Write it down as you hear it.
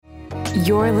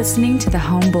You're listening to the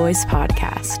Homeboys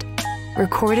Podcast,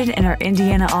 recorded in our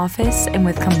Indiana office and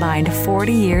with combined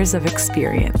 40 years of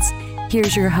experience.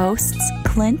 Here's your hosts,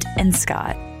 Clint and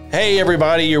Scott. Hey,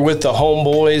 everybody, you're with the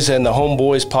Homeboys and the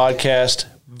Homeboys Podcast.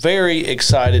 Very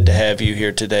excited to have you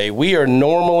here today. We are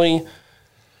normally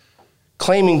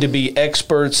claiming to be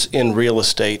experts in real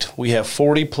estate. We have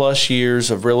 40 plus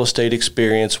years of real estate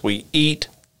experience. We eat,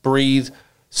 breathe,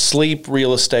 sleep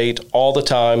real estate all the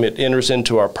time. It enters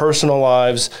into our personal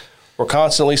lives. We're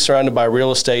constantly surrounded by real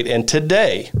estate. And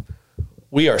today,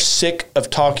 we are sick of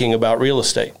talking about real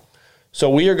estate. So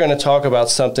we are going to talk about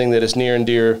something that is near and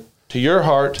dear to your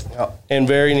heart and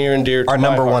very near and dear to our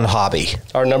number one hobby.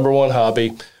 Our number one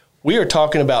hobby. We are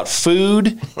talking about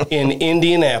food in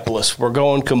Indianapolis. We're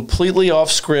going completely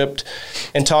off script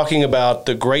and talking about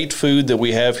the great food that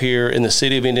we have here in the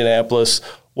city of Indianapolis,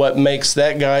 what makes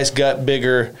that guy's gut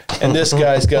bigger and this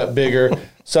guy's gut bigger,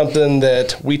 something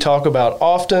that we talk about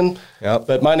often. Yep.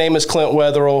 But my name is Clint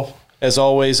Wetherell. As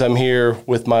always, I'm here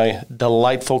with my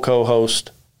delightful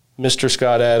co-host, Mr.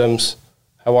 Scott Adams.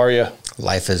 How are you?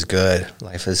 Life is good.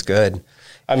 Life is good.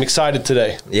 I'm excited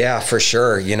today. Yeah, for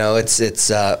sure. You know,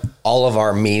 it's all of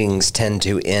our meetings tend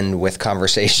to end with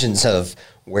conversations of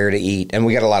where to eat. And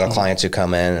we got a lot of clients who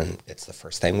come in and it's the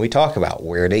first thing we talk about,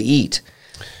 where to eat.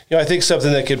 You know, I think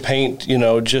something that could paint,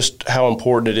 just how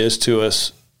important it is to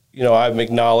us. I'm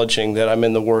acknowledging that I'm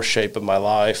in the worst shape of my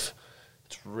life.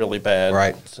 It's really bad.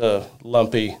 Right. It's a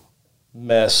lumpy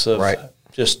mess of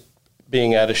just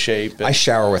being out of shape. I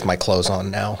shower with my clothes on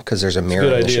now because there's a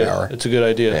mirror in the shower. It's a good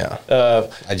idea. Yeah.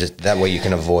 That way you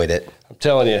can avoid it. I'm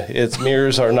telling you,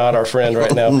 mirrors are not our friend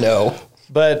right now. No.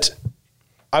 But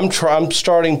I'm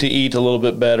starting to eat a little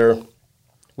bit better.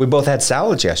 We both had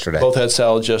salads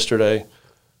yesterday.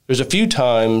 There's a few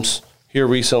times here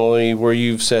recently where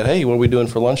you've said, hey, what are we doing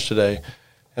for lunch today?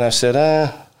 And I said,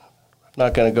 I'm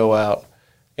not going to go out.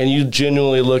 And you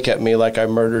genuinely look at me like I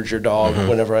murdered your dog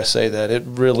whenever I say that. It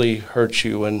really hurts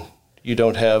you when you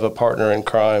don't have a partner in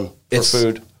crime for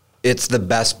food. It's the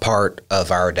best part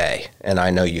of our day, and I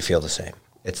know you feel the same.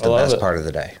 It's the best part of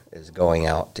the day is going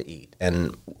out to eat.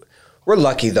 And we're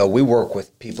lucky, though. We work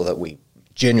with people that we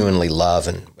genuinely love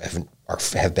and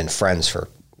have been friends for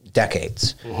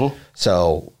decades. Mm-hmm.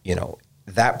 So,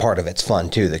 that part of it's fun,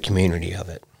 too, the community of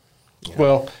it.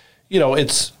 Well,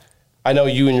 I know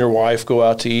you and your wife go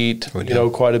out to eat,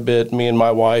 quite a bit. Me and my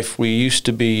wife, we used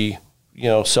to be,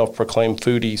 self-proclaimed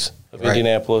foodies of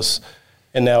Indianapolis,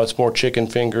 and now it's more chicken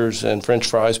fingers and French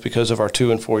fries because of our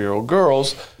 2- and 4-year-old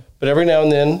girls. But every now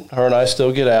and then, her and I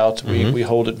still get out. Mm-hmm. We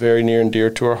hold it very near and dear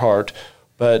to our heart.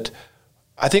 But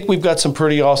I think we've got some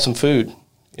pretty awesome food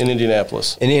in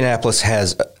Indianapolis. Indianapolis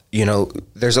has,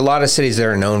 there's a lot of cities that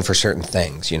are known for certain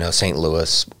things, St.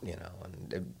 Louis,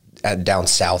 and down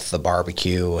south, the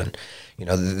barbecue, and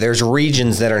there's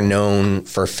regions that are known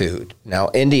for food. Now,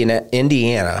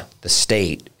 Indiana, the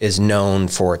state, is known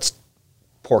for its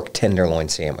pork tenderloin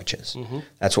sandwiches. Mm-hmm.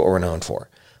 That's what we're known for.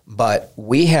 But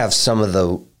we have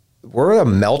we're a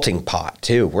melting pot,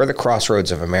 too. We're the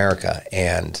crossroads of America,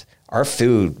 and our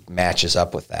food matches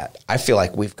up with that. I feel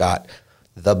like we've got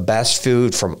the best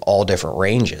food from all different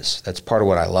ranges. That's part of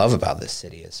what I love about this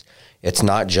city is it's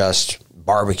not just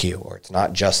barbecue or it's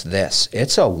not just this.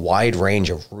 It's a wide range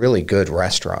of really good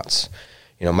restaurants.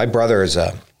 My brother is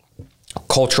a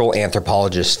cultural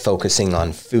anthropologist focusing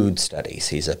on food studies.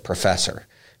 He's a professor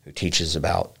who teaches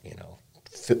about,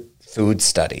 food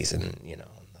studies and,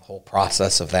 the whole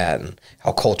process of that and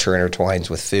how culture intertwines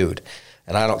with food.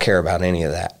 And I don't care about any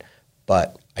of that,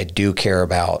 but I do care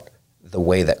about the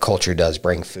way that culture does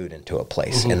bring food into a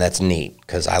place. Mm-hmm. And that's neat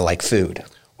because I like food.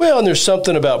 Well, and there's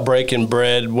something about breaking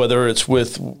bread, whether it's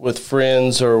with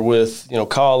friends or with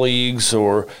colleagues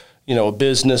or a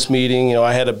business meeting.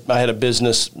 I had a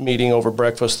business meeting over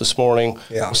breakfast this morning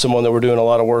with someone that we're doing a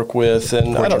lot of work with,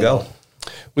 and Where'd you go?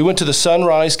 We went to the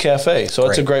Sunrise Cafe, so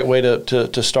it's a great way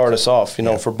to start us off.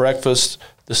 For breakfast,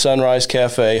 the Sunrise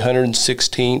Cafe,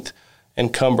 116th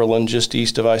and Cumberland, just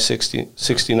east of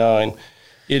I-69.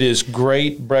 It is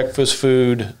great breakfast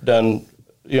food done.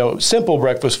 Simple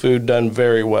breakfast food done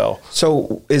very well.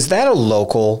 So is that a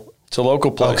local? It's a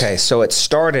local place. Okay, so it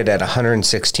started at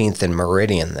 116th and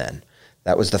Meridian then.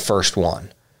 That was the first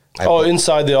one.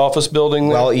 Inside the office building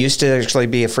there? Well, it used to actually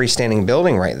be a freestanding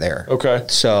building right there. Okay.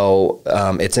 So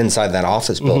it's inside that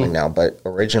office building now, but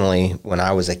originally when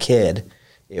I was a kid,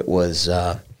 it was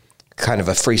kind of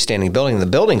a freestanding building. The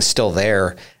building's still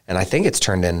there, and I think it's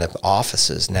turned into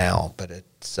offices now, but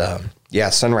it's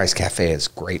Sunrise Cafe is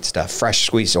great stuff. Fresh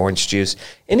squeezed orange juice.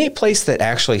 Any place that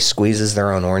actually squeezes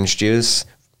their own orange juice,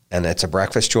 and it's a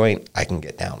breakfast joint, I can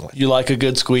get down with. You like a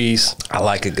good squeeze. I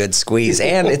like a good squeeze.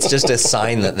 And it's just a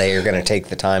sign that they are going to take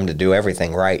the time to do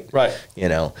everything right. Right. You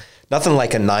know, nothing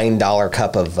like a $9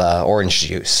 cup of orange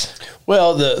juice.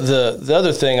 Well, the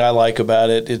other thing I like about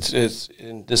it,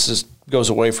 and this goes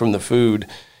away from the food,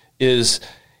 is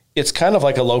it's kind of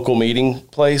like a local meeting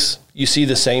place. You see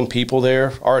the same people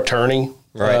there. Our attorney,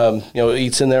 right.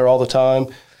 Eats in there all the time.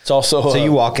 It's also so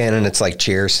you walk in and it's like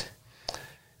Cheers.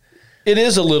 It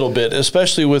is a little bit,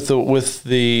 especially with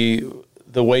the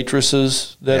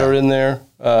waitresses that are in there.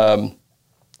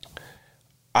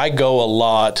 I go a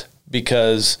lot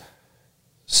because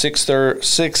 6 to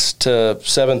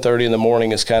 7:30 in the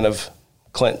morning is kind of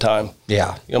Clint time.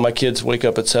 Yeah. My kids wake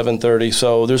up at 7:30,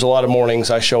 so there's a lot of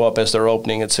mornings I show up as they're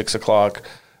opening at 6 o'clock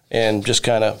and just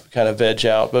kind of veg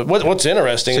out. But what's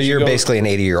interesting? So you're basically an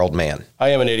 80-year-old man. I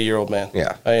am an 80-year-old man.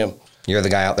 Yeah, I am. You're the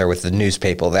guy out there with the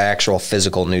newspaper, the actual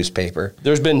physical newspaper.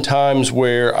 There's been times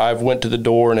where I've went to the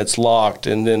door and it's locked,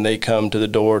 and then they come to the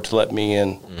door to let me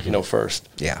in, first.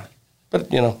 Yeah.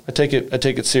 But I take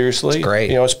it seriously. It's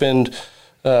great. I spend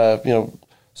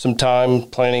some time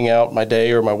planning out my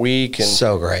day or my week, and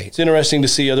so great. It's interesting to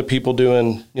see other people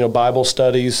doing Bible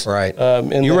studies. Right.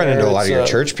 You run into a lot of your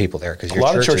church people there because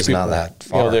your church is not that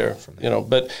far there.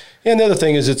 But and the other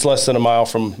thing is it's less than a mile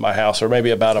from my house, or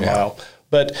maybe about a mile.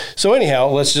 But so anyhow,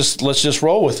 let's just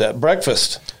roll with that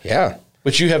breakfast. Yeah.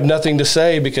 But you have nothing to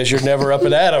say because you're never up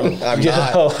and at 'em. I'm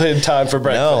not. In time for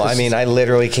breakfast. No, I mean, I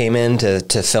literally came in to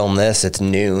film this. It's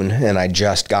noon, and I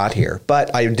just got here.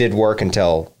 But I did work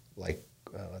until,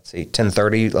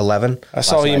 10:30, 11. I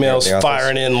saw emails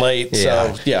firing in late.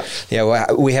 Yeah. So, yeah. Yeah,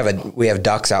 well, we have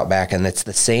ducks out back, and it's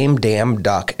the same damn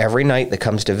duck every night that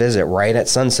comes to visit right at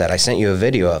sunset. I sent you a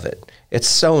video of it. It's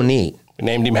so neat. We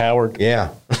named him Howard. Yeah,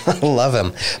 I love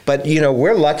him. But,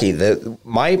 we're lucky.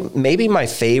 Maybe my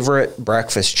favorite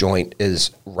breakfast joint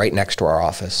is right next to our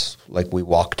office. Like, we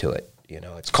walk to it.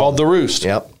 It's called The Roost.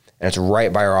 Yep. And it's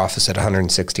right by our office at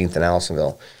 116th in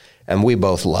Allisonville. And we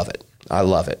both love it. I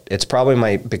love it. It's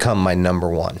probably become my number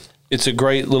one. It's a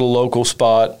great little local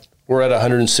spot. We're at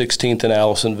 116th in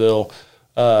Allisonville.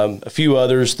 A few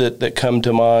others that come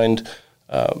to mind.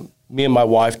 Me and my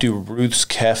wife do Ruth's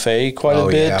Cafe quite a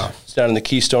bit. Yeah. It's down in the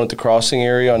Keystone at the Crossing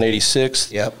area on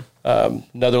 86th. Yep.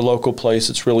 Another local place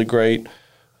that's really great.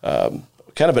 Kind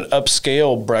of an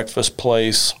upscale breakfast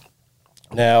place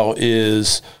now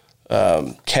is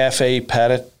Cafe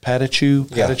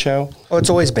Patachow. Oh, it's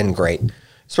always been great.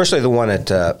 Especially the one at,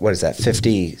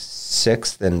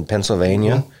 56th in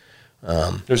Pennsylvania.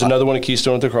 Mm-hmm. There's another one at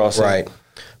Keystone at the Crossing. Right.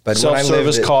 But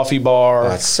self-service coffee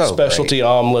bar, specialty great.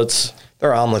 Omelets.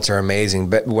 Their omelets are amazing.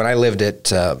 But when I lived at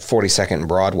 42nd and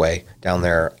Broadway down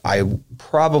there, I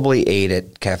probably ate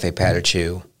at Cafe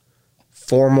Patachow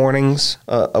 4 mornings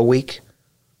a week.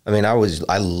 I mean, I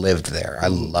lived there. I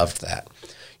loved that.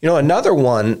 Another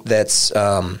one that's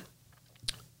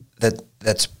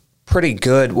pretty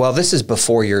good. Well, this is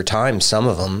before your time, some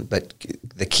of them, but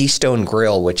the Keystone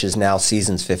Grill, which is now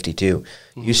Seasons 52,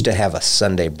 used to have a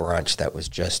Sunday brunch that was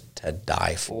just to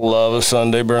die for. Love a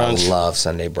Sunday brunch. I love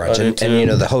Sunday brunch.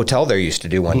 And the hotel there used to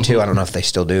do one too. I don't know if they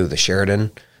still do, the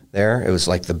Sheridan there. It was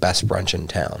like the best brunch in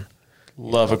town.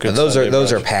 Love a good Those Sunday brunch.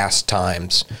 Those are brunch. past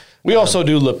times. We also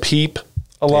do Le Peep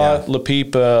a lot. Yeah. Le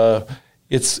Peep,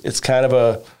 it's kind of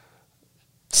a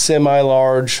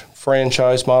semi-large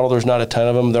franchise model. There's not a ton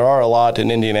of them. There are a lot in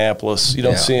Indianapolis. You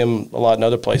don't see them a lot in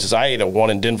other places. I ate at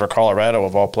one in Denver, Colorado,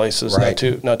 of all places, right.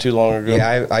 not too long ago.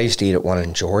 Yeah, I used to eat at one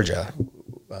in Georgia,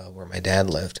 where my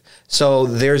dad lived. So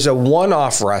there's a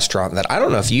one-off restaurant that I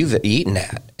don't know if you've eaten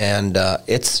at, and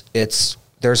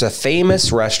there's a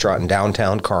famous restaurant in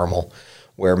downtown Carmel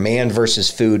where Man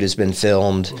vs. Food has been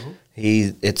filmed. Mm-hmm.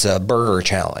 It's a burger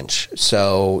challenge.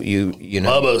 So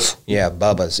Bubba's. Yeah,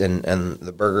 Bubba's, and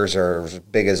the burgers are as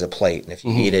big as a plate, and if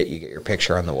you eat it, you get your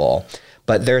picture on the wall.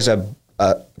 But there's a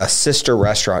sister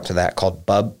restaurant to that called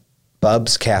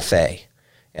Bub's Cafe,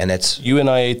 and it's you and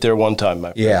I ate there one time,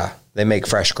 my friend. Yeah, they make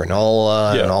fresh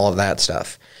granola and all of that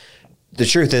stuff. The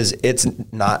truth is, it's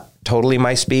not totally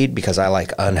my speed because I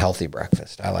like unhealthy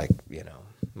breakfast. I like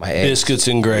my eggs, biscuits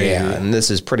and gravy. Yeah, and this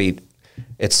is pretty.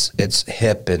 It's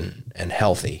hip and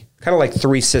healthy, kind of like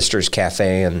Three Sisters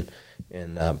Cafe in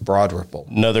Broad Ripple.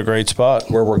 Another great spot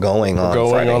where we're going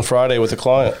on Friday with a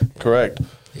client. Correct.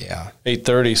 Yeah,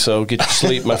 8:30. So get your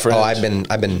sleep, my friend.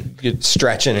 I've been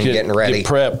stretching and getting ready. Get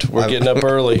prepped. We're getting up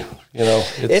early.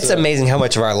 It's amazing how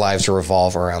much of our lives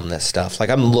revolve around this stuff.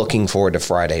 Like I'm looking forward to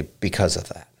Friday because of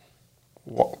that.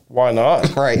 Why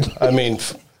not? Right. I mean,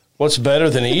 what's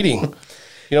better than eating?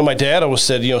 My dad always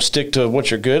said, stick to what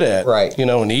you're good at. Right.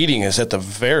 And eating is at the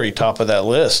very top of that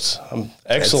list. I'm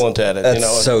excellent at it.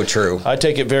 That's so true. I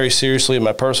take it very seriously in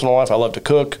my personal life. I love to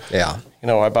cook. Yeah.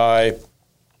 I buy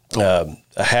a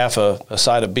half a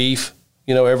side of beef,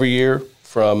 every year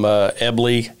from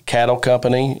Ebley Cattle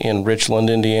Company in Richland,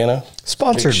 Indiana.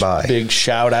 Sponsored by. Big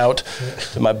shout out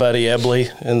to my buddy Ebley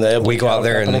and the Ebley We go out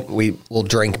there Company. and we will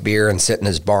drink beer and sit in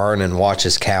his barn and watch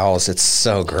his cows. It's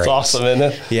so great. It's awesome,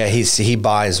 isn't it? Yeah, he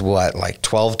buys like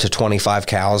 12 to 25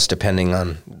 cows depending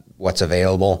on what's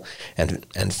available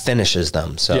and finishes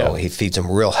them. So he feeds them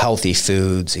real healthy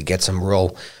foods. He gets them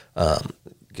real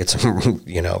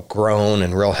grown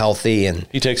and real healthy, and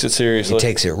he takes it seriously. He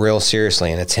takes it real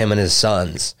seriously, and it's him and his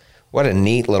sons. What a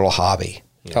neat little hobby.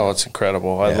 Oh, it's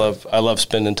incredible. I love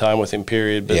spending time with him,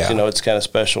 period. But, it's kind of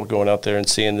special going out there and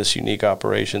seeing this unique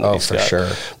operation that he's got. Sure.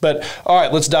 But, all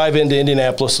right, let's dive into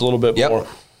Indianapolis a little bit more.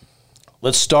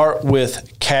 Let's start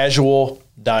with casual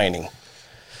dining.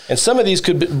 And some of these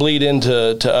could bleed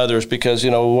into others because,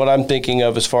 what I'm thinking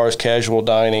of as far as casual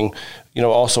dining,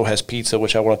 also has pizza,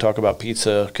 which I want to talk about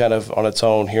pizza kind of on its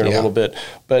own here in a little bit.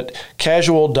 But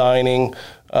casual dining,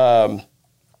 what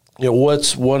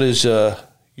is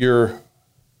your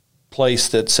place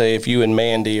that, say, if you and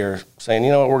Mandy are saying,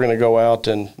 we're going to go out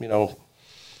and,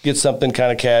 get something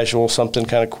kind of casual, something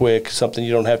kind of quick, something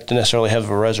you don't have to necessarily have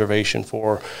a reservation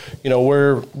for,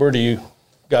 where do you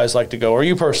guys like to go, or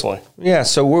you personally? Yeah,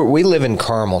 so we live in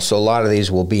Carmel, so a lot of these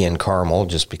will be in Carmel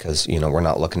just because, we're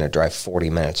not looking to drive 40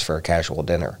 minutes for a casual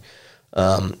dinner.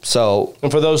 And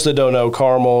for those that don't know,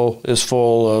 Carmel is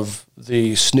full of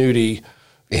the snooty,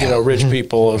 rich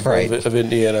people of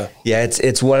Indiana. Yeah,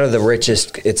 it's one of the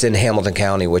richest. It's in Hamilton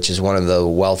County, which is one of the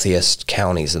wealthiest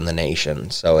counties in the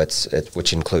nation. So it's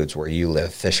which includes where you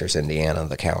live, Fishers, Indiana,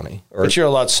 the county. But you're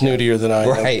a lot snootier than I am.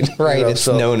 Right. It's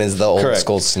known as the old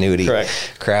school snooty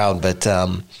crowd. But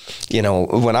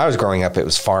when I was growing up, it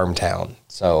was farm town,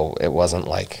 so it wasn't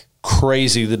like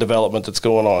crazy the development that's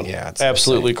going on. Yeah, it's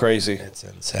absolutely insane. crazy. It's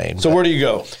insane. So where do you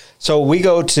go? So we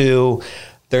go to.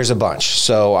 There's a bunch.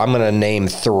 So I'm going to name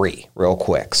 3 real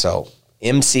quick. So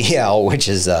MCL, which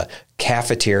is a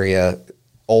cafeteria,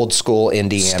 old school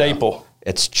Indiana. Staple.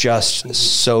 It's just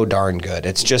so darn good.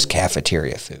 It's just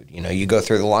cafeteria food. You go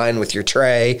through the line with your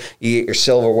tray, you get your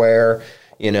silverware,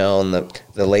 and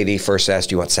the lady first asks,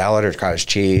 do you want salad or cottage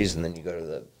cheese? And then you go to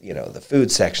the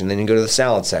food section. Then you go to the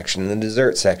salad section and the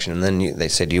dessert section. And then they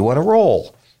say, do you want a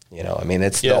roll?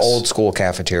 It's the old school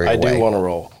cafeteria way. I do want a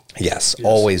roll. Yes,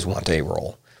 always want a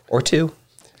roll. Or 2.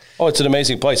 Oh, it's an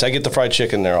amazing place. I get the fried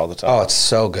chicken there all the time. Oh, it's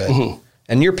so good. Mm-hmm.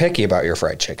 And you're picky about your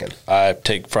fried chicken. I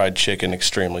take fried chicken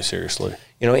extremely seriously.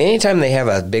 Anytime they have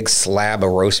a big slab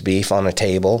of roast beef on a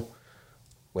table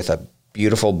with a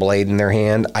beautiful blade in their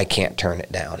hand, I can't turn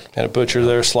it down. And a butcher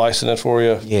there slicing it for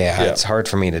you. Yeah, it's hard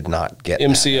for me to not get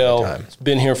MCL, it's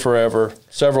been here forever,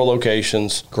 several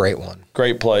locations. Great one.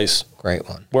 Great place. Great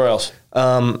one. Where else?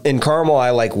 In Carmel,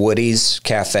 I like Woody's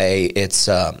Cafe. It's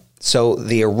so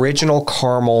the original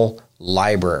Carmel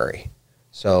Library.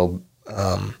 So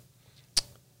I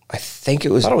think it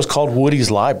was. I thought it was called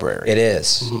Woody's Library. It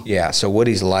is. Mm-hmm. Yeah. So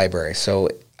Woody's Library. So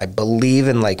I believe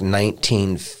in like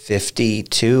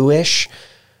 1952-ish,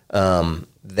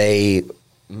 they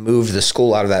moved the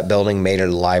school out of that building, made it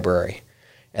a library,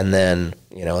 and then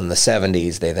in the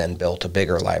 70s they then built a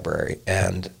bigger library,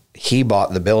 and he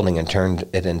bought the building and turned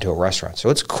it into a restaurant. So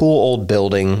it's a cool old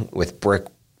building with brick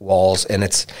walls, and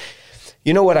it's,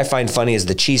 what I find funny is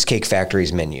the Cheesecake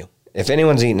Factory's menu. If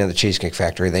anyone's eaten at the Cheesecake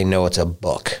Factory, they know it's a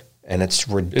book, and it's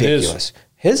ridiculous. It is.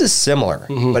 His is similar,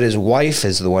 but his wife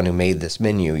is the one who made this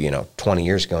menu, 20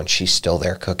 years ago, and she's still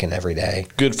there cooking every day.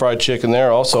 Good fried chicken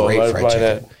there also. Great fried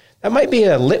chicken. That might be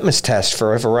a litmus test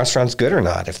for if a restaurant's good or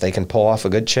not, if they can pull off a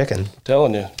good chicken. I'm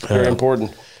telling you, very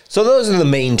important. So those are the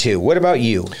main 2. What about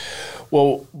you?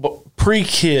 Well,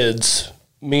 pre-kids,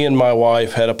 me and my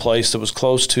wife had a place that was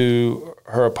close to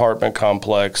her apartment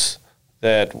complex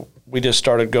that we just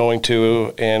started going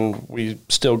to, and we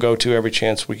still go to every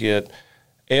chance we get.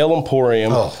 Ale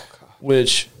Emporium,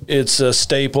 which it's a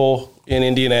staple in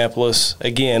Indianapolis.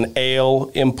 Again, Ale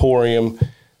Emporium.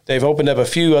 They've opened up a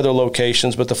few other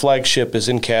locations, but the flagship is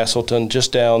in Castleton,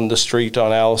 just down the street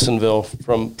on Allisonville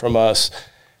from us.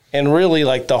 And really,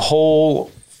 like the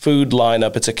whole food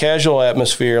lineup, it's a casual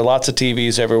atmosphere, lots of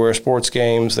TVs everywhere, sports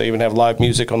games. They even have live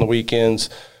music on the weekends.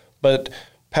 But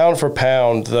pound for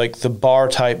pound, like the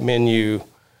bar-type menu,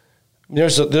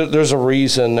 there's a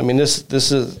reason. I mean, this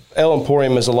is El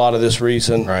Emporium is a lot of this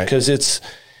reason, right? Because it's,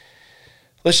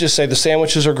 let's just say the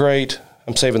sandwiches are great. I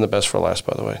I'm saving the best for last,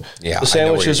 by the way. Yeah, the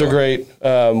sandwiches are great.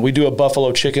 We do a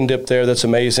buffalo chicken dip there that's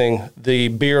amazing. The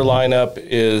beer lineup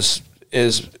is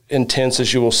intense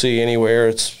as you will see anywhere.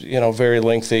 It's, very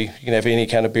lengthy. You can have any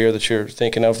kind of beer that you're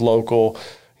thinking of, local,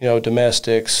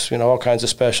 domestics, all kinds of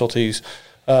specialties.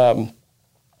 My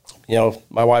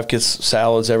wife gets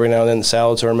salads every now and then. The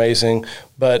salads are amazing.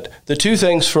 But the two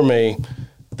things for me,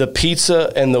 the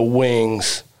pizza and the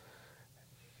wings.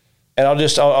 And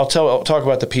I'll talk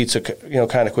about the pizza,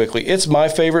 kind of quickly. It's my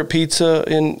favorite pizza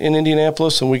in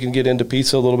Indianapolis, and we can get into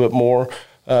pizza a little bit more.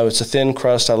 It's a thin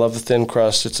crust. I love the thin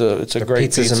crust. It's a great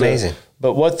pizza. Pizza's amazing.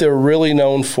 But what they're really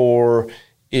known for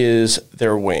is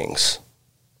their wings.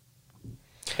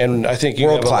 And I think you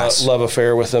have a love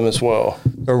affair with them as well.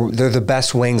 They're the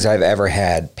best wings I've ever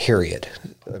had, period.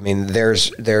 I mean,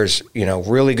 there's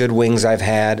really good wings I've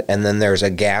had, and then there's a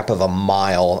gap of a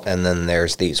mile, and then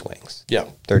there's these wings. Yeah.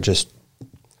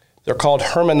 They're called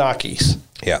Hermanakis.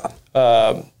 Yeah.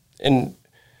 And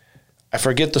I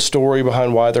forget the story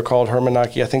behind why they're called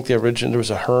Hermanaki. I think there was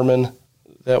a Herman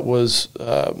that was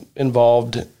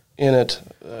involved in it.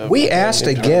 We asked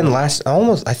again I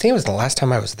think it was the last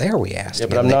time I was there we asked. Yeah,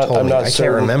 but I'm not I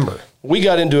can't remember. We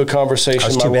got into a conversation. I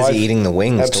was too busy eating the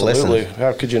wings to listen. Absolutely.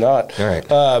 How could you not? All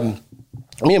right.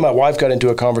 Me and my wife got into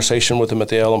a conversation with them at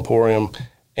the El Emporium,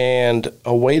 and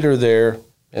a waiter there,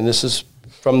 and this is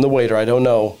from the waiter, I don't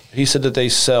know, he said that they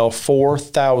sell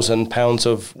 4,000 pounds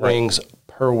of wings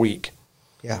per week.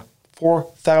 Yeah.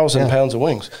 4,000 pounds of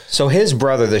wings. So his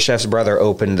brother, the chef's brother,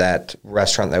 opened that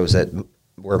restaurant that was at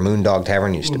where Moondog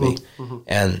Tavern used to be. Mm-hmm.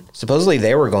 And supposedly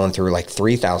they were going through like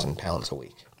 3,000 pounds a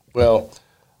week. Well,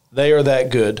 they are that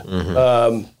good.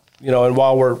 Mm-hmm. And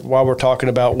while we're talking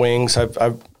about wings,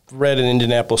 I've read in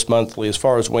Indianapolis Monthly, as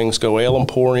far as wings go, El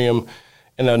Emporium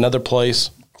and another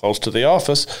place close to the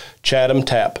office, Chatham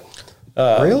Tap.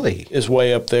 Really? Is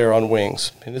way up there on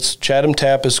wings. And it's Chatham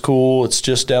Tap is cool. It's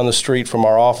just down the street from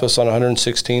our office on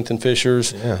 116th and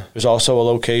Fishers. Yeah. There's also a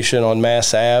location on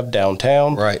Mass Ave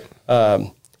downtown. Right.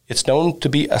 It's known to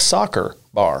be a soccer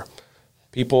bar.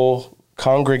 People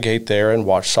congregate there and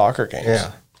watch soccer games.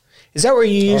 Yeah. Is that where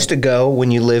you used to go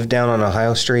when you lived down on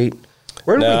Ohio Street?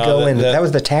 Where did we go in? That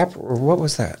was the Tap, or what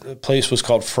was that? The place was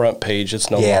called Front Page. It's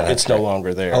no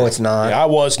longer there. Oh, it's not? Yeah, I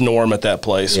was Norm at that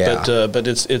place, yeah. but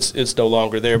it's no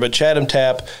longer there. But Chatham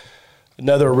Tap,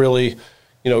 another really,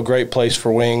 great place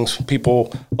for wings.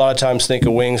 People a lot of times think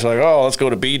of wings like, oh, let's go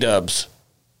to B-Dubs.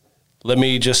 Let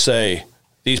me just say,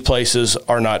 these places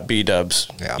are not B-Dubs.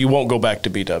 Yeah. You won't go back to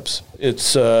B-Dubs.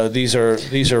 It's these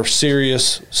are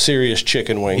serious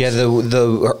chicken wings. Yeah,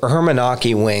 the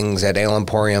Hermanaki wings at Ale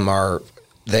Emporium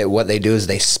what they do is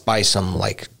they spice them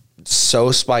like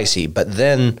so spicy, but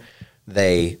then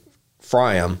they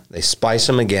fry them, they spice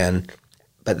them again,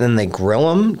 but then they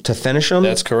grill them to finish them.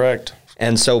 That's correct.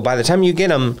 And so by the time you get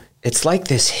them, it's like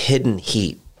this hidden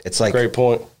heat. It's like great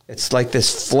point. It's like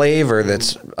this flavor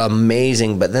that's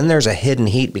amazing, but then there's a hidden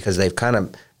heat because they've kind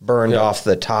of burned off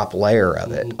the top layer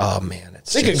of it. Oh man, I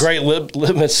think a great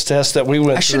litmus test that we went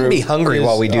through. I shouldn't be hungry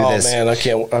while we do this. Oh man, I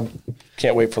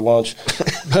can't wait for lunch.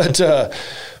 But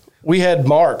we had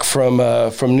Mark from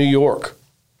New York,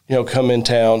 come in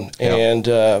town, and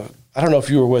I don't know if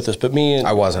you were with us, but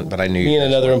I wasn't, but I knew me and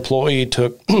another employee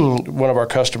took one of our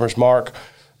customers, Mark,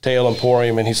 to Ale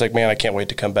Emporium, and he's like, "Man, I can't wait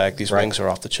to come back. These wings are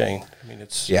off the chain." I mean,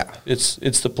 it's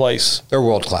the place. They're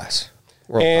world class.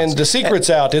 And the secret's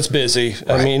out. It's busy.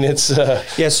 Right. I mean, it's...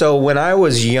 Yeah, so when I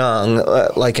was young,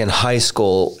 like in high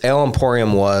school, Ale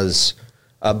Emporium was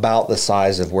about the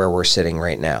size of where we're sitting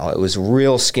right now. It was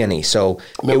real skinny. So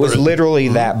it was literally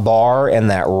that bar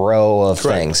and that row of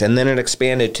things. And then it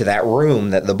expanded to that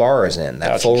room that the bar is in.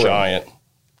 That full giant. Room.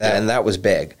 And that was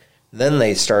big. Then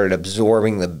they started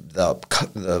absorbing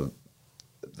the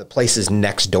places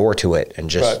next door to it and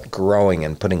just growing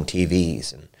and putting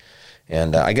TVs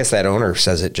and I guess that owner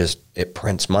says it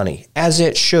prints money, as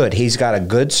it should. He's got a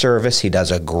good service. He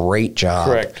does a great job.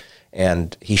 Correct.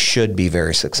 And he should be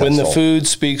very successful. When the food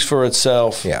speaks for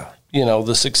itself, yeah,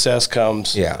 the success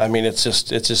comes. Yeah. I mean, it's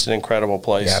just an incredible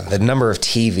place. Yeah, the number of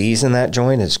TVs in that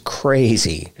joint is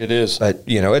crazy. It is. But,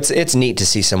 it's neat to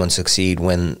see someone succeed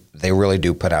when they really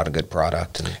do put out a good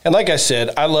product. And like I said,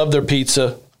 I love their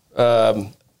pizza.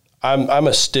 I'm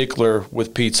a stickler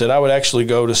with pizza, and I would actually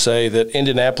go to say that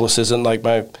Indianapolis isn't like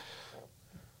my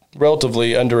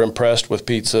relatively underimpressed with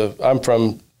pizza. I'm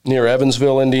from near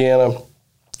Evansville, Indiana.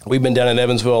 We've been down in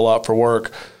Evansville a lot for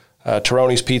work.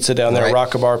 Taroni's Pizza down there,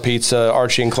 Rockabar Pizza,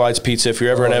 Archie and Clyde's Pizza. If you're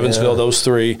ever in Evansville, those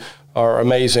three are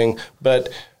amazing. But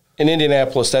in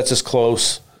Indianapolis, that's as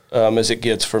close as it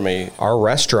gets for me. Our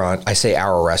restaurant, I say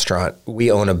our restaurant,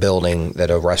 we own a building that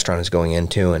a restaurant is going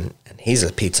into, and he's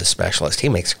a pizza specialist. He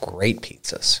makes great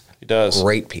pizzas. He does.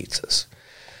 Great pizzas.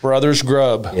 Brothers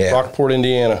Grub, Rockport,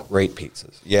 Indiana. Great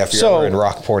pizzas. Yeah, if you're ever in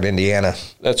Rockport, Indiana.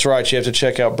 That's right. You have to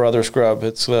check out Brothers Grub.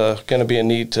 It's going to be a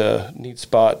neat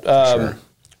spot. Sure.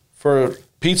 For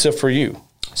pizza for you.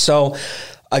 So,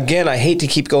 again, I hate to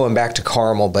keep going back to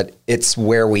Carmel, but it's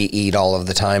where we eat all of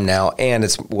the time now, and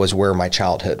it was where my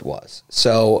childhood was.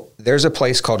 So there's a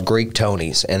place called Greek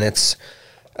Tony's, and it's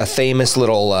a famous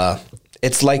little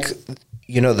it's like,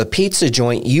 the pizza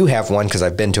joint. You have one because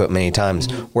I've been to it many times,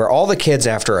 where all the kids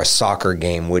after a soccer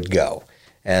game would go.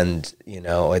 And,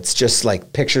 it's just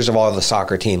like pictures of all the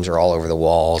soccer teams are all over the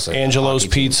walls. Angelo's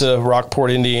Pizza,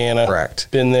 Rockport, Indiana. Correct.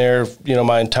 Been there,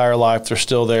 my entire life. They're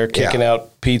still there kicking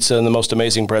out pizza and the most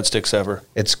amazing breadsticks ever.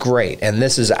 It's great. And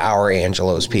this is our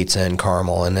Angelo's Pizza in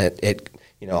Carmel. And it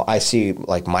I see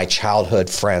like my childhood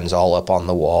friends all up on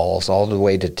the walls, all the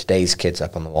way to today's kids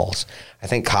up on the walls. I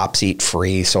think cops eat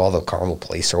free, so all the Carmel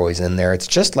police are always in there. It's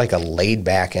just like a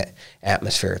laid-back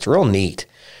atmosphere. It's real neat.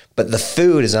 But the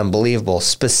food is unbelievable,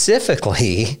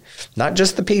 specifically, not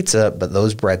just the pizza, but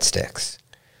those breadsticks.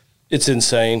 It's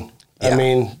insane. Yeah. I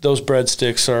mean, those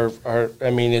breadsticks are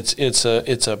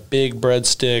it's a big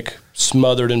breadstick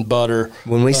smothered in butter.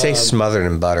 When we say smothered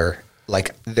in butter,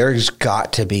 like there's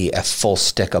got to be a full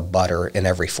stick of butter in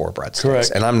every 4 breadsticks.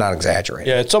 Correct. And I'm not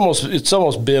exaggerating. Yeah, it's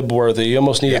almost bib worthy. You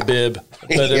almost need a bib.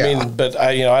 But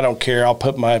I don't care. I'll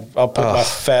put my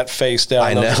fat face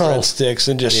down on those breadsticks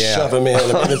and just shove them in.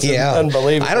 It's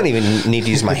unbelievable. I don't even need to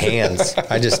use my hands.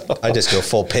 I just go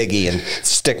full piggy and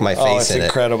stick my face in it. It's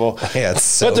incredible. Yeah, it's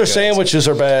so But their good. sandwiches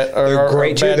are bad. They're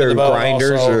great too. They're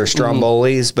grinders also. or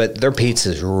strombolis, but their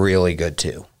pizza is really good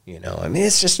too.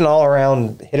 It's just an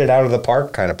all-around hit it out of the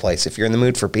park kind of place. If you're in the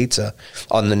mood for pizza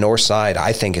on the north side,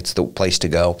 I think it's the place to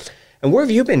go. And where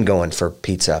have you been going for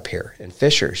pizza up here in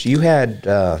Fishers? You had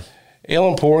Ale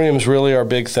Emporium is really our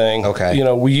big thing. Okay.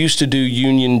 We used to do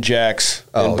Union Jacks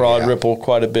in Broad Ripple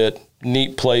quite a bit.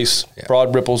 Neat place. Yeah.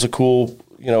 Broad Ripple's a cool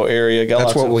area. Got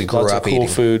That's lots what we grew lots up of cool eating.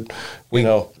 Food.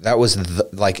 That was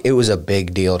it was a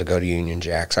big deal to go to Union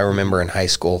Jacks. I remember in high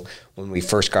school when we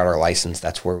first got our license,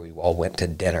 that's where we all went to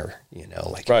dinner.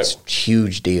 It's a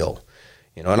huge deal.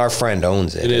 And our friend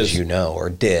owns it, as you know, or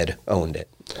owned it.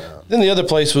 Then the other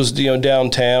place was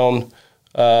downtown,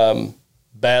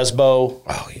 Basbo.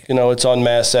 Oh yeah. It's on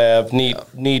Mass Ave.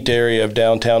 Neat area of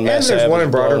downtown Mass Ave. And there's one in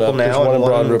Broad Ripple now, and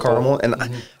one in Carmel. And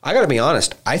I got to be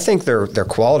honest, I think their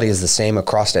quality is the same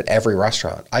across at every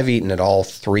restaurant. I've eaten at all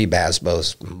 3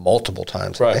 Basbos multiple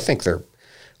times. Right. I think they're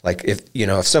like if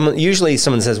someone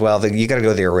says, well, you got to go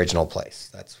to the original place.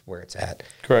 That's where it's at.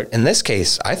 Correct. In this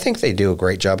case, I think they do a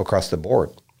great job across the board.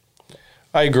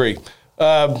 I agree.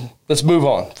 Let's move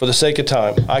on for the sake of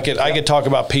time. I could talk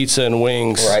about pizza and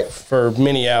wings for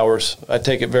many hours. I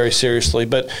take it very seriously,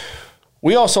 but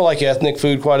we also like ethnic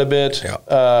food quite a bit.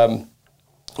 Yeah.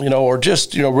 Or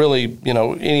just really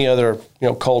any other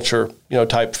culture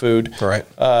type food. Right.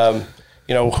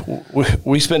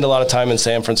 We spend a lot of time in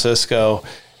San Francisco,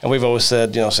 and we've always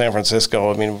said San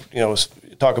Francisco. I mean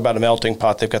talk about a melting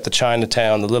pot. They've got the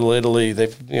Chinatown, the Little Italy.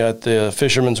 They've got the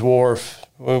Fisherman's Wharf.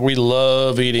 We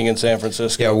love eating in San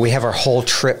Francisco. Yeah, we have our whole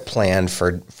trip planned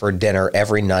for dinner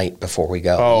every night before we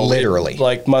go. Literally,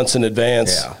 like months in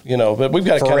advance. Yeah. But we've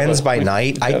got friends by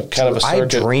night. I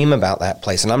dream about that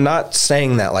place, and I'm not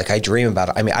saying that like I dream about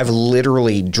it. I mean, I've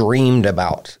literally dreamed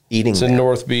about eating. It's in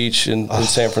North Beach in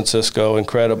San Francisco.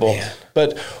 Incredible. Man.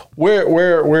 But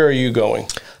where are you going?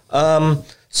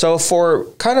 So for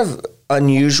kind of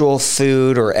unusual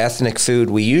food or ethnic food,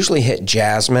 we usually hit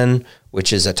Jasmine,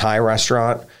 which is a Thai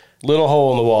restaurant. Little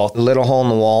hole in the wall. Little hole in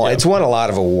the wall. Yep. It's won a lot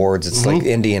of awards. It's like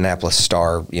Indianapolis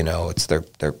Star. It's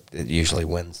it usually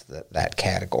wins that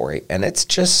category, and it's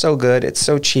just so good. It's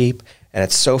so cheap and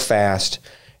it's so fast.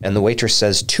 And the waitress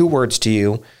says 2 words to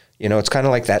you. It's kind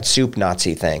of like that soup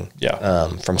Nazi thing. Yeah.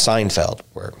 From Seinfeld,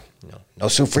 where no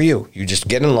soup for you. You just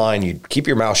get in line. You keep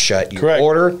your mouth shut. You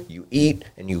order. You eat,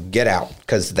 and you get out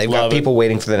because they've got people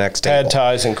waiting for the next table. Pad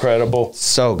Thai's incredible.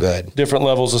 So good. Different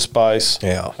levels of spice.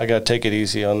 Yeah. I got to take it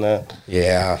easy on that.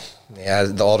 Yeah. Yeah.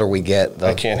 The older we get,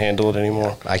 I can't handle it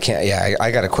anymore. I can't. Yeah. I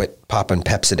got to quit popping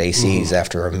Pepsid ACs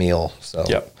after a meal. So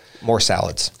more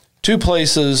salads. 2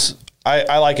 places.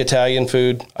 I like Italian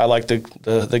food. I like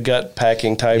the gut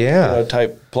packing type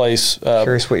type place.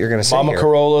 Curious what you're going to say. Mama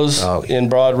Corolla's in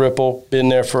Broad Ripple. Been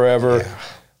there forever. Yeah.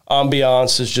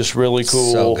 Ambiance is just really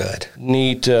cool. So good.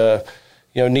 Neat,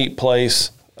 neat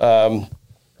place. And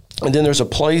then there's a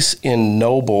place in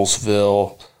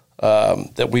Noblesville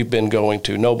that we've been going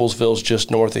to. Noblesville's just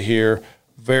north of here.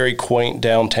 very quaint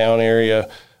downtown area.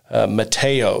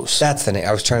 Mateo's. That's the name.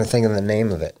 I was trying to think of the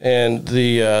name of it. And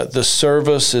the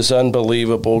service is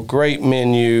unbelievable. Great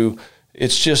menu.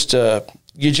 It's just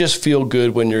you just feel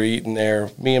good when you're eating there.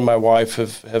 Me and my wife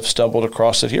have stumbled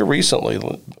across it here recently,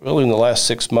 really in the last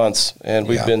 6 months, and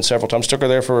we've been several times. Took her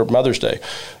there for Mother's Day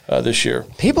this year.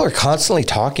 People are constantly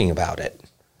talking about it.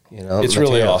 You know, it's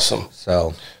really awesome.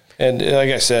 So, and like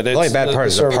I said, the only bad part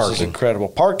is the parking. Is incredible.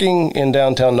 Parking in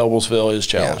downtown Noblesville is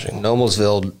challenging. Yeah,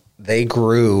 Noblesville, they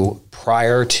grew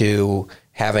prior to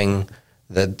having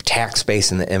the tax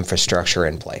base and the infrastructure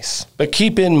in place. But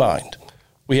keep in mind,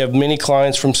 we have many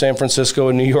clients from San Francisco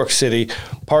and New York City.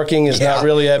 Parking is not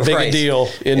really that big a deal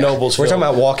in Noblesville. We're talking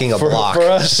about walking a block. For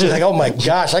us, it's like, oh my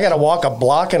gosh, I got to walk a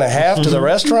block and a half to the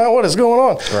restaurant? What is going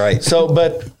on? Right. So,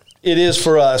 but it is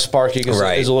for us, parking is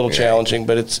a little challenging,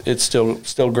 but it's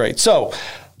still great. So,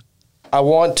 I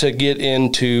want to get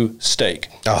into steak.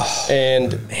 Oh,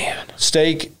 and man.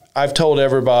 Steak, I've told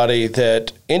everybody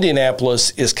that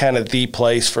Indianapolis is kind of the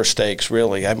place for steaks,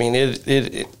 really. I mean,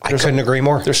 I couldn't agree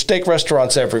more. There's steak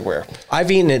restaurants everywhere. I've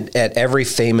eaten at every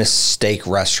famous steak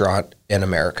restaurant in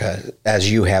America, as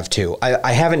you have too.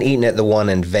 I haven't eaten at the one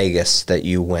in Vegas that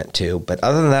you went to, but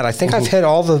other than that, I think I've hit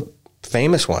all the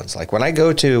famous ones. Like when I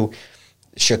go to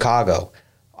Chicago,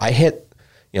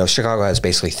 Chicago has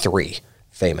basically 3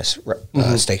 famous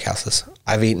steakhouses.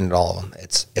 I've eaten at all of them.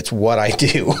 It's what I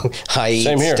do. I eat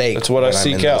Same here. steak. That's what I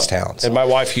seek out. Towns. And my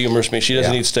wife humors me. She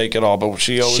doesn't eat steak at all, but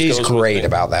she's great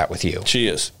about that with you. She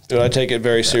is. I take it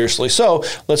very seriously. So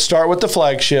let's start with the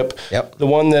flagship. Yep. The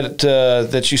one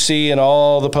that you see in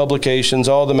all the publications,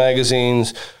 all the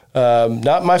magazines.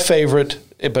 Not my favorite,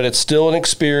 but it's still an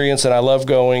experience, and I love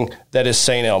going. That is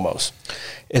St. Elmo's.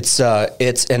 It's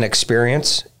an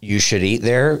experience. You should eat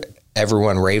there.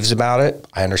 Everyone raves about it.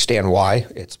 I understand why.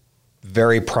 It's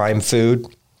very prime food.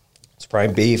 It's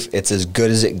prime beef. It's as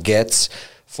good as it gets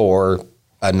for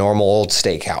a normal old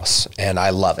steakhouse, and I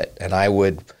love it. And I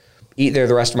would eat there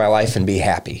the rest of my life and be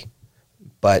happy.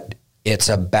 But it's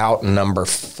about number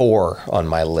 4 on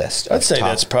my list. I'd say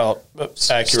that's probably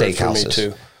accurate for me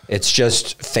too. It's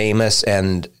just famous,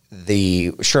 and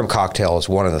the shrimp cocktail is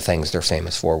one of the things they're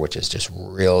famous for, which is just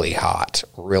really hot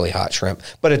shrimp.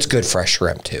 But it's good fresh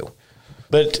shrimp too.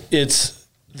 But it's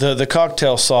the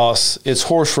cocktail sauce. It's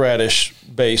horseradish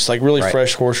based, like really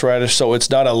fresh horseradish. So it's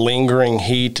not a lingering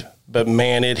heat, but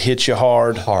man, it hits you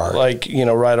hard, like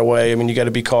right away. I mean, you got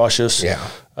to be cautious. Yeah.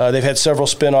 They've had several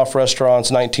spin-off restaurants,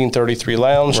 1933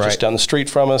 Lounge, just down the street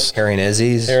from us. Harry and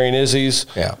Izzy's.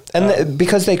 Yeah. And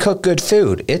because they cook good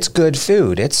food. It's good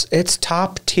food. It's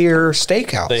top-tier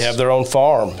steakhouse. They have their own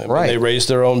farm. I mean, they raise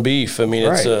their own beef. I mean,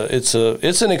 it's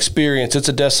an experience. It's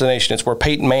a destination. It's where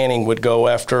Peyton Manning would go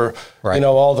after,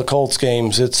 all the Colts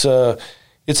games. It's a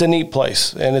neat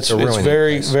place, and it's really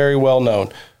very, very well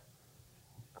known.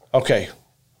 Okay.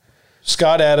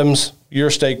 Scott Adams, your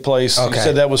steak place. Okay. You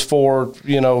said that was 4,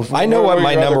 I know what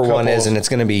my number 1 is, and it's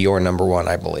going to be your number 1,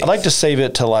 I believe. I'd like to save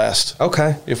it to last.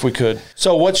 Okay. If we could.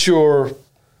 So what's your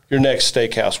next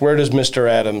steakhouse? Where does Mr.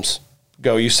 Adams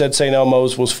go? You said St.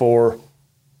 Elmo's was 4.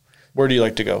 Where do you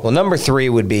like to go? Well, number 3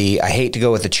 would be, I hate to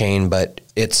go with the chain, but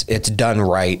it's done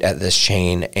right at this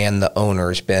chain, and the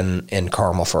owner's been in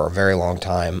Carmel for a very long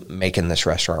time making this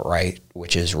restaurant right,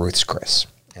 which is Ruth's Chris.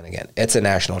 And again, it's a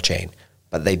national chain,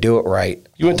 but they do it right.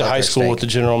 You went to high school with the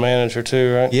general manager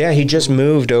too, right? Yeah, he just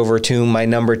moved over to my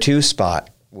number 2 spot,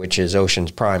 which is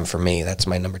Ocean's Prime for me. That's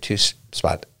my number 2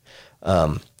 spot.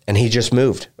 And he just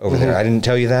moved over there. I didn't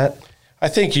tell you that? I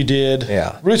think you did.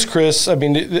 Yeah. Ruth's Chris, I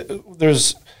mean,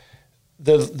 there's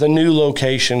the new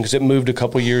location because it moved a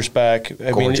couple years back.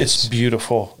 I mean, it's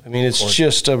beautiful. I mean, it's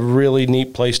just a really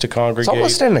neat place to congregate. It's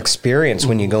almost an experience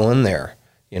when you go in there.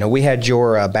 We had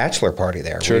your bachelor party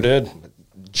there. Sure did.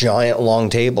 Giant long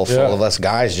table full of us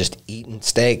guys just eating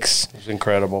steaks. It was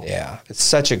incredible. Yeah. It's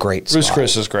such a great spot. Ruth's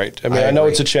Chris is great. I mean, I know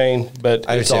it's a chain, but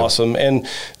it's awesome. And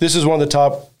this is one of the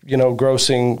top,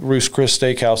 grossing Ruth's Chris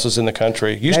steakhouses in the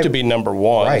country. Used to be number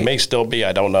 1. Right. It may still be,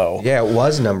 I don't know. Yeah, it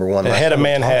was number 1. Ahead of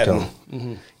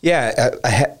Manhattan. Yeah,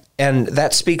 and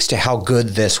that speaks to how good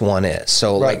this one is.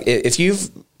 So, like, if you've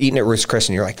eaten at Ruth's Chris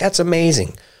and you're like, that's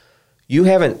amazing, you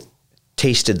haven't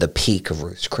tasted the peak of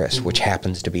Ruth's Chris, which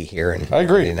happens to be here in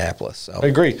Indianapolis. So. I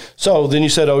agree. So then you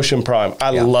said Ocean Prime. I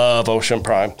love Ocean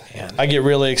Prime. Man. I get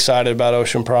really excited about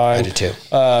Ocean Prime. I do too.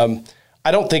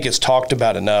 I don't think it's talked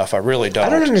about enough. I really don't. I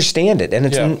don't understand it, and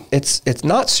it's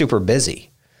not super busy.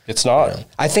 It's not.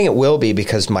 I think it will be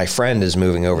because my friend is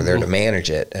moving over there to manage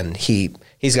it, and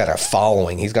he's got a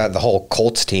following. He's got the whole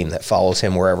Colts team that follows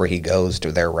him wherever he goes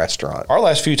to their restaurant. Our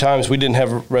last few times we didn't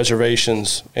have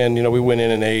reservations, and we went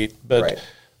in and ate. But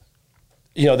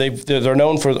they're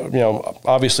known for,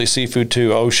 obviously seafood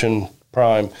too, ocean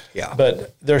prime. Yeah.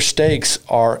 But their steaks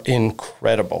are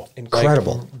incredible.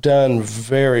 Incredible. Like, done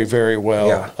very, very well.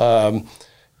 Yeah.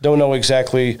 Don't know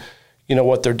exactly,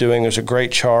 what they're doing. There's a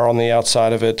great char on the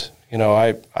outside of it.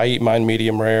 I eat mine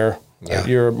medium rare. Yeah.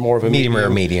 You're more of a medium rare,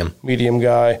 medium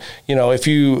guy. If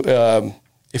you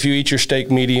eat your steak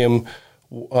medium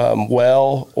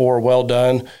well or well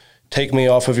done, take me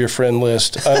off of your friend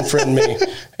list, unfriend me,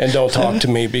 and don't talk to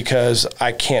me, because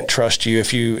I can't trust you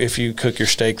if you cook your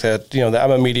steak that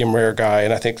I'm a medium rare guy,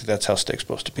 and I think that's how steak's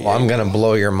supposed to be. Well, I'm going to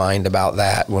blow your mind about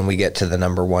that when we get to the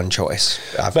number one choice.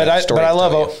 But I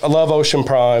love Ocean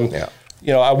Prime. Yeah.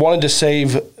 I wanted to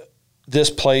save this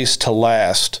place to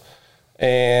last,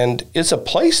 and it's a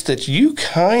place that you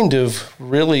kind of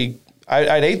really.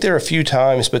 I'd ate there a few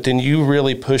times, but then you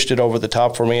really pushed it over the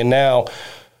top for me, and now.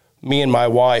 Me and my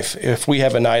wife, if we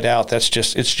have a night out, it's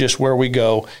just where we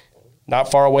go, not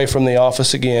far away from the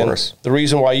office again. Of course. The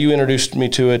reason why you introduced me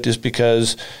to it is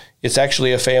because it's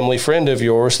actually a family friend of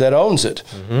yours that owns it.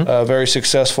 Mm-hmm. A very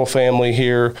successful family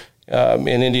here in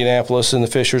Indianapolis in the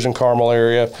Fishers and Carmel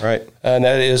area. Right. And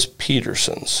that is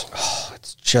Peterson's. Oh,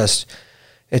 it's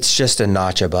just a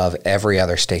notch above every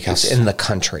other steakhouse in the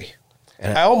country.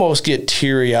 And I almost get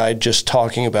teary-eyed just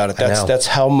talking about it. That's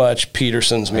how much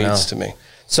Peterson's means to me.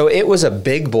 So it was a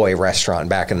big boy restaurant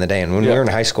back in the day. And when we were in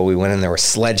high school, we went in there with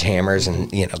sledgehammers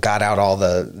and, got out all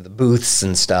the booths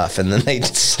and stuff. And then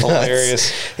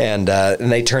hilarious. And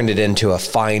they turned it into a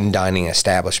fine dining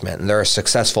establishment. And they're a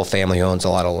successful family who owns a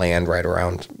lot of land right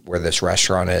around where this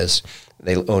restaurant is.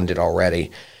 They owned it already.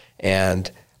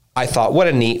 And I thought, what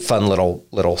a neat, fun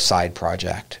little side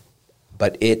project.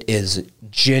 But it is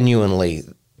genuinely,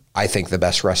 I think, the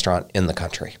best restaurant in the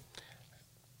country.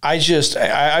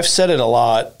 I've said it a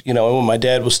lot, when my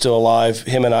dad was still alive,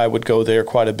 him and I would go there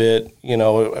quite a bit,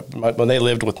 when they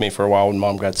lived with me for a while when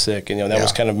Mom got sick, and, that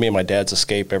was kind of me and my dad's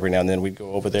escape. Every now and then we'd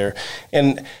go over there.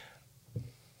 And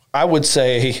I would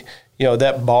say,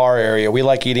 that bar area, we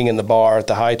like eating in the bar at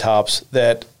the High Tops,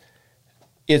 that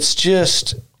it's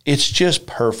just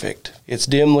perfect. It's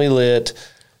dimly lit,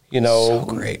 So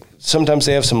great. Sometimes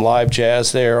they have some live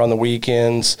jazz there on the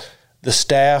weekends. The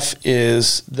staff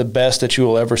is the best that you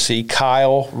will ever see.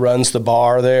 Kyle runs the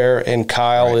bar there, and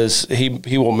Kyle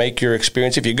he will make your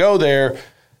experience. If you go there,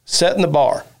 set in the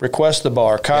bar, request the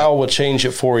bar. Kyle will change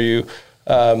it for you.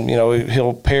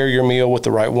 He'll pair your meal with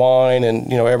the right wine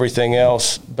and everything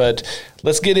else. But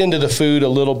let's get into the food a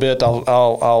little bit.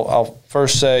 I'll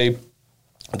first say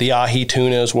the ahi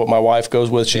tuna is what my wife goes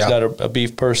with. She's not a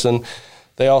beef person.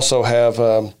 They also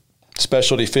have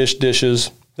specialty fish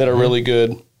dishes that are really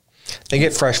good. They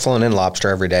get fresh flown in lobster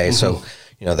every day. Mm-hmm.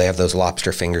 So, they have those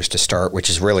lobster fingers to start, which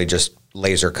is really just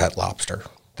laser cut lobster.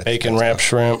 Bacon wrapped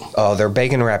shrimp. Oh, they're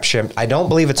bacon wrapped shrimp. I don't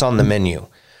believe it's on the menu.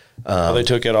 They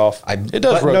took it off. It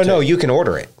does rotate. No, you can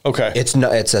order it. Okay.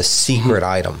 It's a secret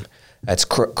item. That's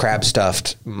crab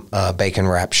stuffed bacon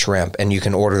wrapped shrimp, and you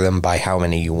can order them by how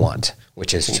many you want,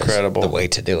 which is incredible. Just the way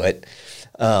to do it.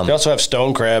 They also have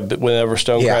stone crab whenever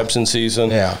stone crab's in season.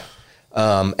 Yeah.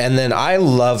 And then I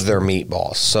love their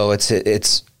meatballs. So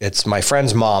it's my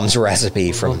friend's mom's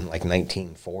recipe from like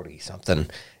 1940 something,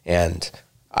 and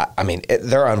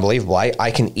they're unbelievable.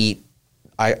 I could eat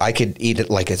it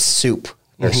like it's soup.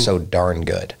 They're so darn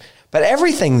good. But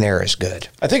everything there is good.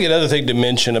 I think another thing to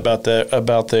mention about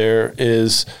there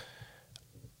is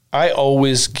I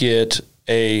always get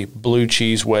a blue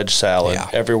cheese wedge salad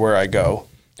everywhere I go,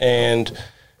 and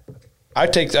I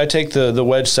take the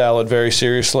wedge salad very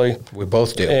seriously. We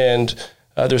both do. And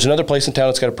there's another place in town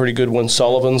that's got a pretty good one,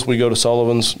 Sullivan's. We go to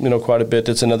Sullivan's, quite a bit.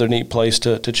 That's another neat place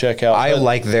to check out. I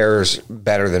like theirs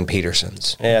better than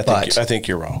Peterson's. Yeah, I think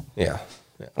you're wrong. Yeah.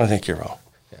 I think you're wrong.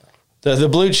 Yeah. The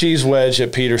blue cheese wedge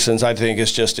at Peterson's, I think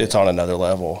it's on another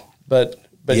level. But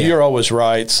you're always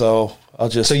right, so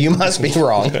So you must be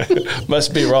wrong.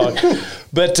 Must be wrong.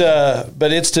 But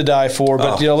it's to die for.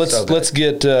 But let's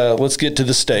get to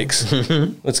the steaks.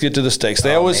 Let's get to the steaks.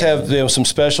 They always have some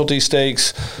specialty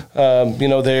steaks.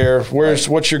 There.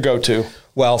 What's your go-to?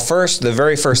 Well, the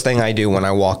very first thing I do when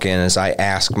I walk in is I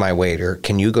ask my waiter,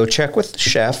 "Can you go check with the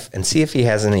chef and see if he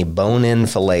has any bone-in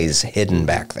fillets hidden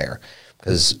back there?"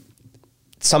 Because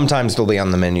sometimes they'll be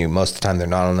on the menu. Most of the time they're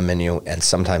not on the menu, and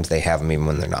sometimes they have them even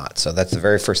when they're not. So that's the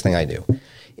very first thing I do.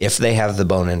 If they have the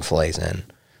bone-in fillets in,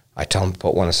 I tell them to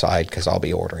put one aside because I'll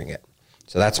be ordering it.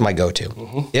 So that's my go-to.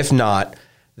 Mm-hmm. If not,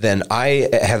 then I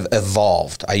have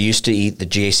evolved. I used to eat the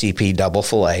JCP double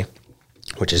fillet,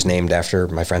 which is named after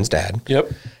my friend's dad.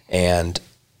 Yep. And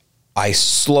I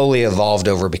slowly evolved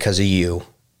over because of you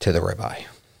to the ribeye.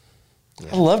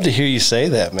 I love to hear you say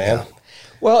that, man. Yeah.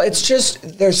 Well, it's just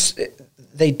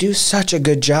they do such a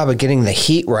good job of getting the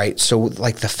heat right, so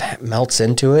like the fat melts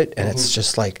into it, and it's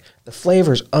just like the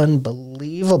flavor's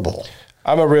unbelievable.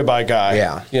 I'm a ribeye guy.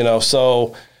 Yeah.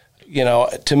 So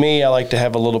to me, I like to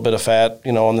have a little bit of fat,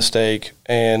 on the steak,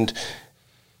 and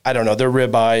I don't know, their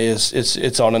ribeye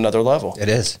it's on another level. It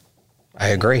is. I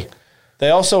agree. They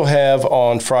also have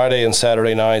on Friday and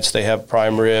Saturday nights, they have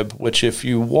prime rib, which if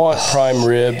you want prime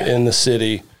rib in the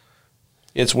city,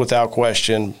 it's without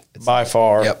question, by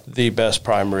far, the best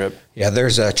prime rib. Yeah,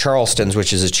 there's Charleston's,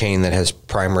 which is a chain that has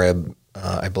prime rib,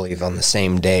 I believe, on the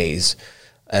same days,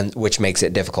 and which makes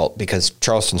it difficult because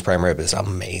Charleston's prime rib is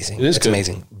amazing. It's good.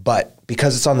 Amazing. But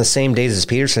because it's on the same days as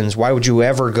Peterson's, why would you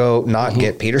ever go not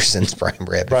get Peterson's prime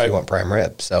rib if you want prime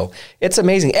rib? So it's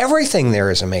amazing. Everything there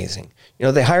is amazing.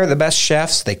 They hire the best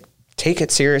chefs. They take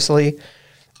it seriously.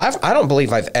 I don't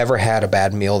believe I've ever had a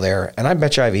bad meal there, and I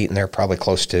bet you I've eaten there probably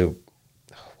close to,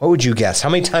 what would you guess? How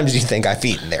many times do you think I've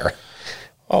eaten there?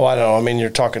 Oh, I don't know. I mean, you're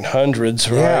talking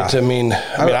hundreds, right? Yeah.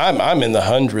 I'm in the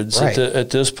hundreds at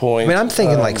this point. I mean, I'm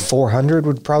thinking like 400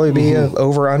 would probably be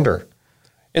over under.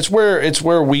 It's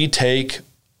where we take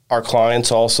our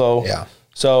clients also. Yeah.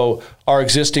 So our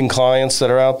existing clients that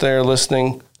are out there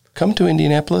listening, come to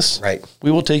Indianapolis. Right.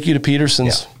 We will take you to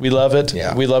Peterson's. Yeah. We love it.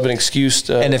 Yeah. We love an excuse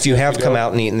to. And if you have come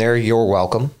out and eaten there, you're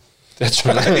welcome. That's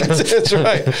right. That's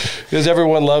right. Because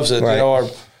everyone loves it. Right.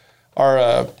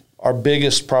 Our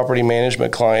biggest property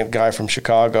management client, guy from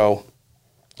Chicago,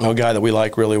 a guy that we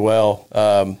like really well,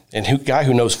 and guy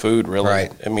who knows food really.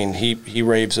 Right. I mean, he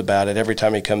raves about it every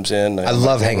time he comes in. I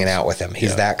love hanging out with him.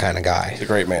 He's that kind of guy. He's a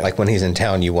great man. Like when he's in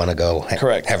town, you want to go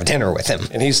have dinner with him.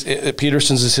 And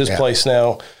Peterson's is his place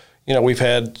now. We've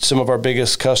had some of our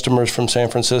biggest customers from San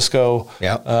Francisco,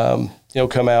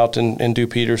 come out and do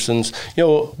Peterson's.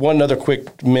 One other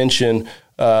quick mention,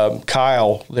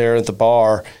 Kyle there at the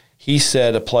bar, he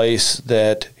said a place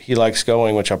that he likes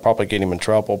going, which I'll probably get him in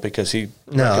trouble because he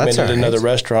recommended another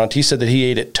restaurant. He said that he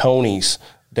ate at Tony's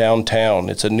downtown.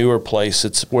 It's a newer place.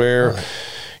 It's where,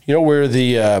 where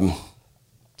the I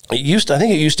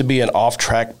think it used to be an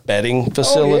off-track betting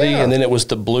facility, and then it was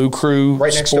the Blue Crew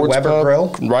right next to Weber pub,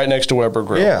 Grill. Right next to Weber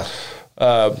Grill. Yeah.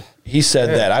 He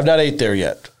said that. I've not ate there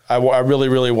yet. I really,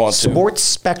 really want to. Sports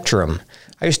Spectrum.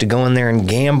 I used to go in there and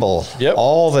gamble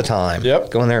all the time. Yep.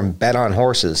 Go in there and bet on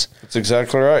horses. That's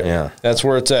exactly right. Yeah. That's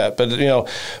where it's at. But, in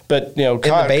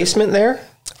the basement there?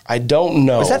 I don't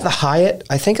know. Is that the Hyatt?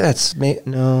 I think that's, no.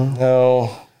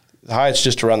 No. The Hyatt's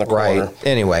just around the corner. Right.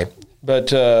 Anyway. But,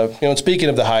 speaking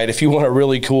of the Hyatt, if you want a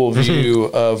really cool view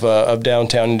of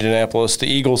downtown Indianapolis, the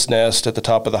Eagle's Nest at the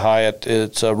top of the Hyatt,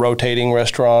 it's a rotating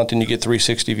restaurant, and you get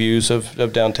 360 views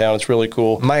of downtown. It's really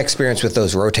cool. My experience with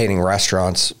those rotating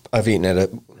restaurants, I've eaten at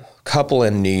a couple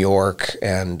in New York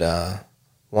and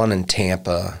one in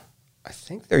Tampa. I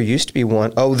think there used to be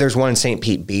one. Oh, there's one in St.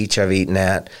 Pete Beach I've eaten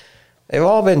at. They've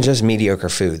all been just mediocre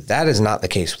food. That is not the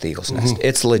case with the Eagle's Nest.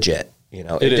 It's legit.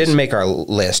 It didn't make our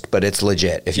list, but it's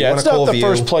legit. If you want it's not the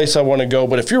first place I want to go,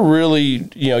 but if you're really,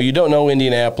 you don't know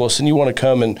Indianapolis and you want to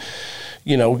come and,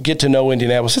 get to know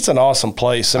Indianapolis, it's an awesome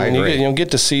place. I mean, you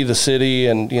get to see the city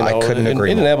and, I couldn't agree more.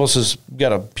 Indianapolis has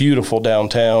got a beautiful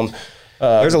downtown.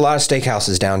 There's a lot of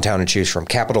steakhouses downtown to choose from.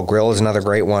 Capitol Grill is another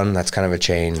great one. That's kind of a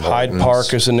chain. Hyde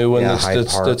Park is a new one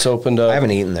that's opened up. I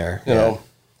haven't eaten there.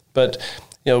 But,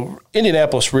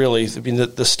 Indianapolis really, I mean,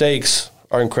 the steaks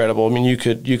are incredible. I mean, you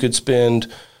could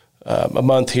spend a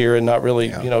month here and not really,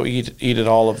 eat at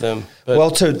all of them. But,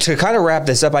 well, to kind of wrap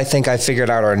this up, I think I figured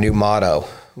out our new motto,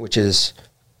 which is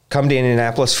come to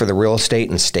Indianapolis for the real estate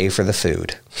and stay for the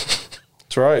food.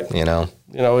 That's right.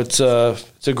 It's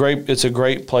a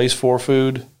great place for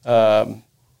food. This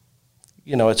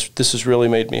has really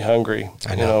made me hungry.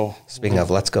 I know. Speaking of,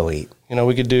 let's go eat.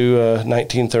 We could do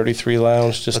 1933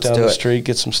 Lounge just down the street,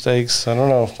 get some steaks. I don't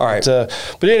know. All right.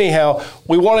 But anyhow,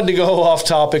 we wanted to go off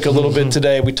topic a little bit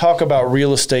today. We talk about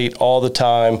real estate all the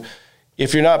time.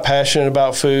 If you're not passionate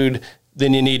about food,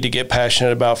 then you need to get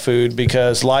passionate about food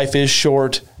because life is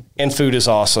short and food is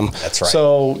awesome. That's right.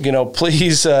 So,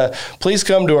 please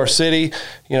come to our city.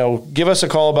 Give us a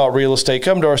call about real estate.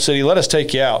 Come to our city. Let us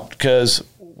take you out because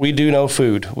we do know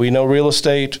food. We know real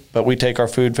estate, but we take our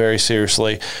food very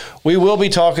seriously. We will be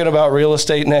talking about real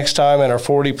estate next time and our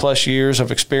 40-plus years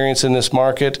of experience in this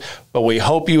market, but we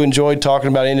hope you enjoyed talking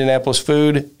about Indianapolis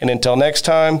food. And until next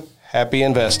time, happy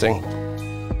investing.